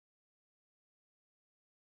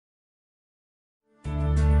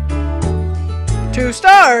To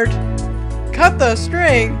start, cut the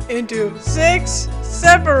string into 6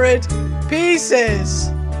 separate pieces.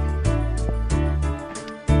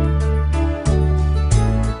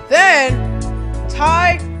 Then,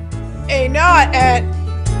 tie a knot at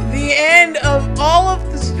the end of all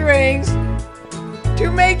of the strings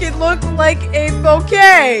to make it look like a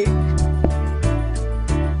bouquet.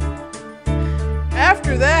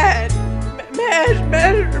 After that,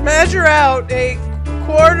 measure out a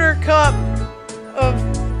 1/4 cup of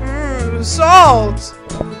salt.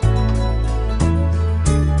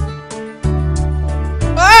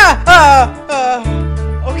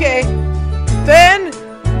 Okay. Then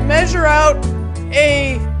measure out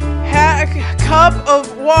a cup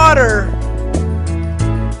of water.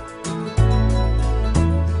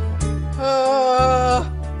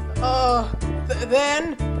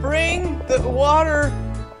 Then bring the water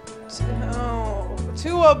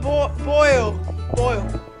to a boil.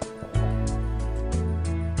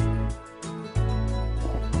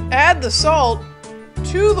 Add the salt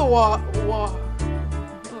to the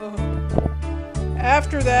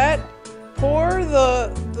After that, pour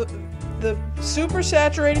the super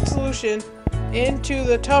saturated solution into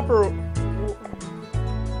the Tupperware.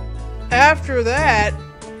 After that,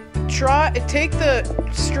 take the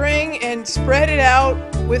string and spread it out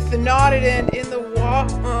with the knotted end in the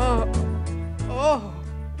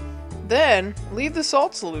Then, leave the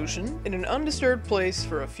salt solution in an undisturbed place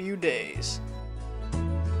for a few days.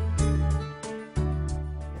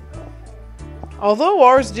 Although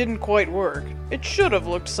ours didn't quite work, it should have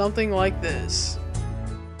looked something like this.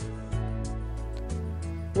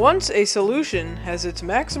 Once a solution has its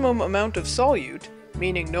maximum amount of solute,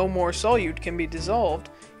 meaning no more solute can be dissolved,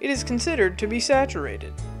 it is considered to be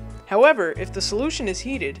saturated. However, if the solution is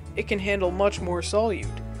heated, it can handle much more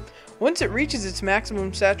solute. Once it reaches its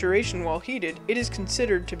maximum saturation while heated, it is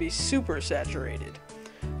considered to be supersaturated.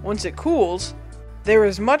 Once it cools, there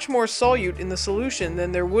is much more solute in the solution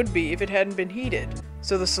than there would be if it hadn't been heated,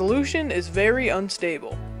 so the solution is very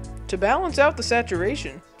unstable. To balance out the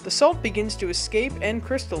saturation, the salt begins to escape and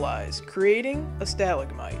crystallize, creating a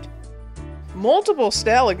stalagmite. Multiple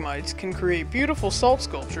stalagmites can create beautiful salt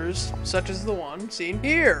sculptures, such as the one seen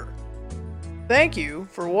here. Thank you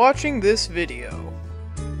for watching this video.